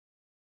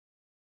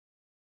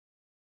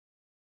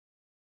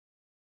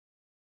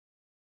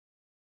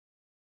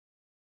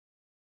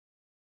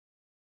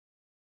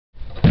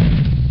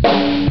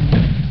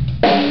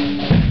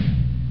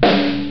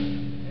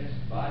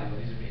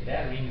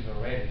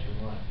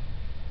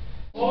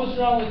What was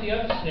wrong with the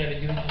other snare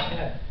that you just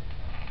had?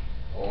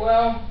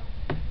 Well,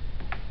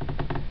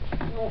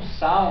 no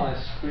sound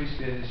as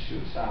crispy as it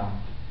should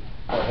sound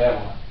for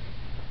that one.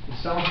 It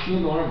sounds too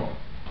normal.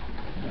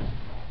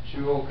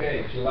 Too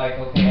okay. Too like,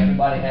 okay,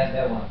 everybody has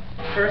that one.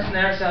 First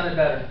snare sounded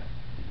better.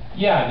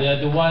 Yeah,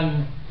 the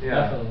one,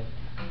 Yeah. definitely.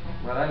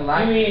 But I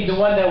like You mean the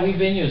one that we've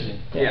been using?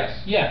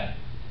 Yes. Yeah.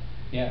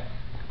 Yeah.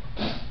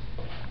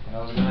 I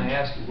was gonna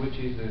ask you which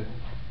is the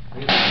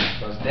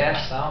because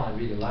that sound I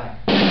really like.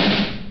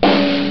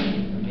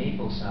 The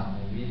maple sound,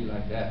 I really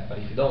like that. But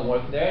if you don't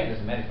work there, it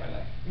doesn't matter if I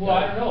like it. Well,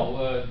 I don't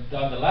know.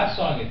 On the last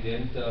song it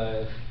didn't.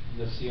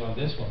 Let's see on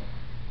this one.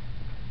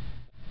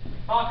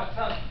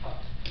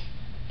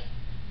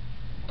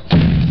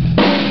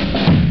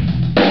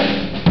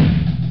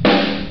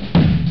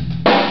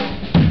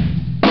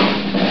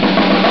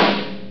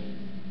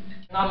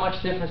 Not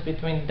much difference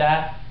between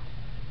that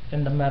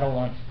and the metal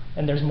one.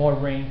 And there's more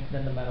ring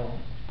than the metal one.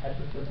 I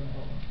prefer the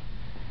metal one.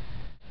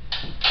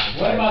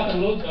 What about the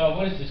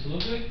what is this,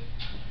 Ludwig?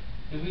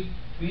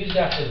 We used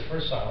that for the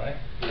first song, right?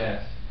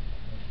 Yes.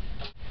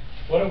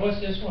 What's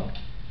this one?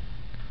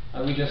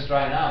 We just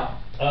try now.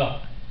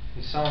 Oh.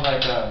 It sounds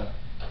like a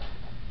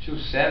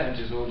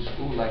 270s old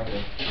school, like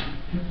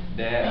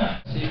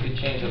that. See if you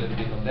change a little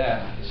bit on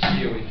that.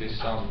 See if it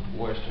sounds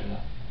worse or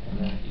not. And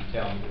then you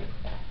tell me.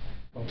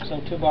 So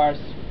 2 bars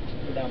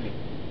for downbeat.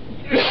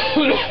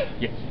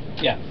 Yeah.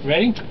 Yeah.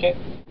 Ready? Okay.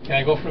 Can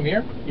I go from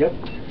here? Yep.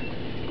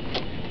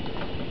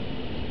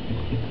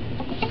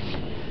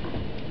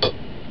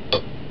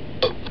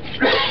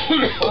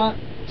 One,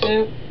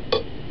 two.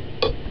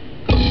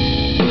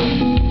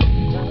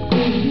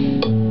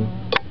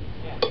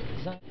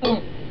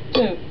 1,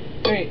 2,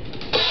 3.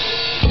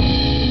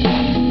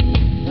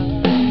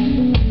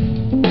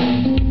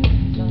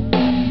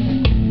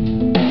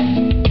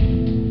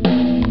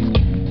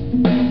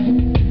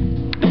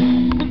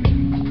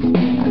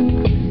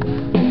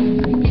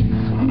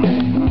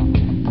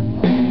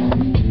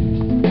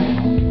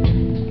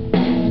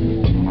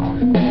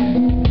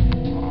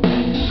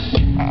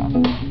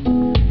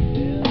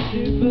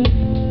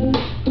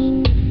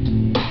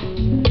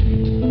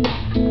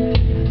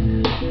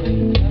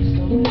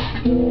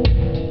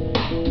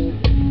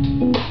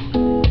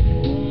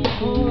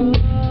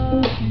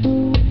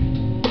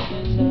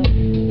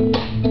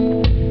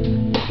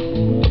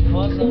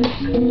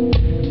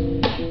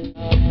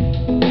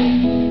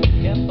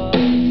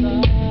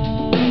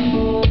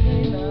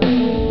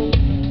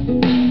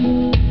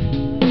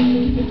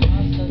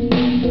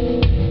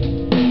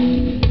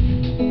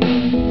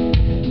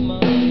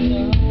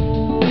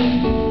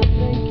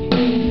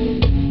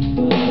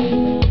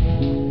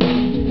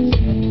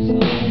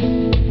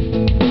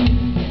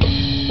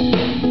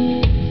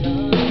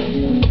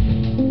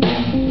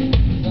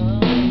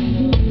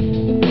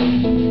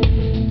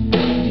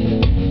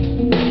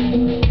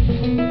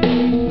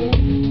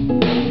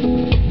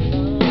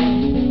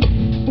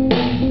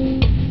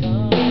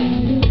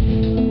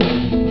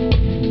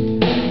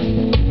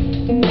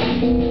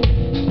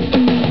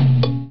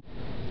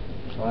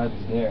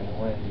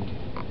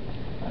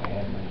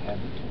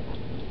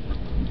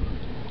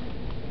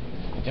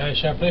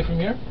 Should I play from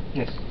here?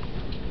 Yes.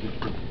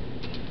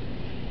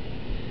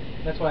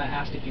 That's why I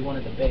asked if you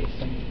wanted the bass.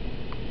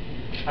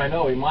 I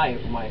know it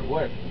might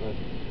work, but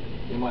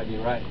you might be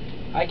right.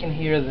 I can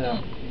hear the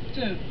 1,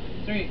 2,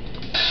 3.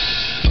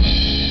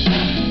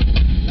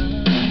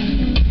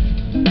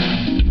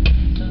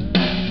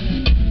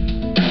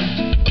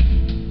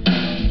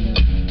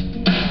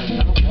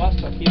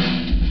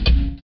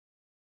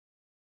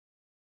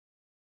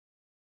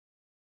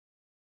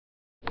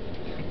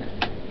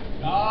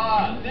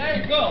 There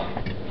you go.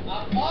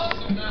 I'm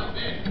awesome now,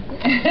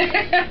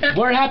 man.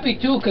 We're happy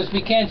too, because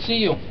we can't see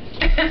you.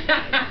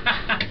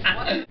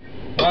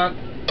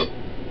 1,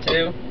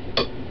 2,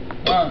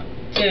 1,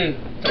 2,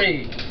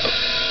 3.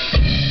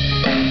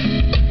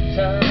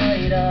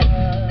 Zaida,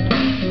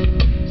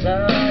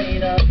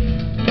 Zaida,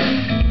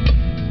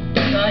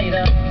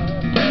 Zaida,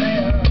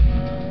 Zaida.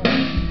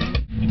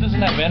 It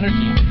doesn't have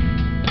energy.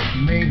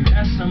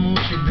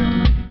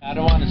 I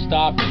don't want to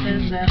stop it.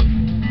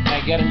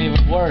 Might get him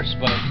even worse,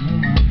 but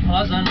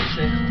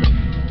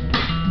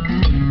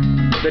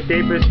the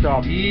tape is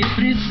stopped. You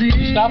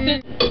stopped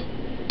it?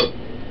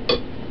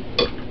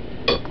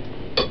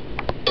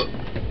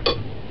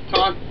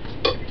 1,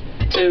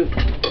 2,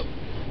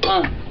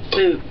 1,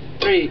 2,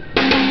 3.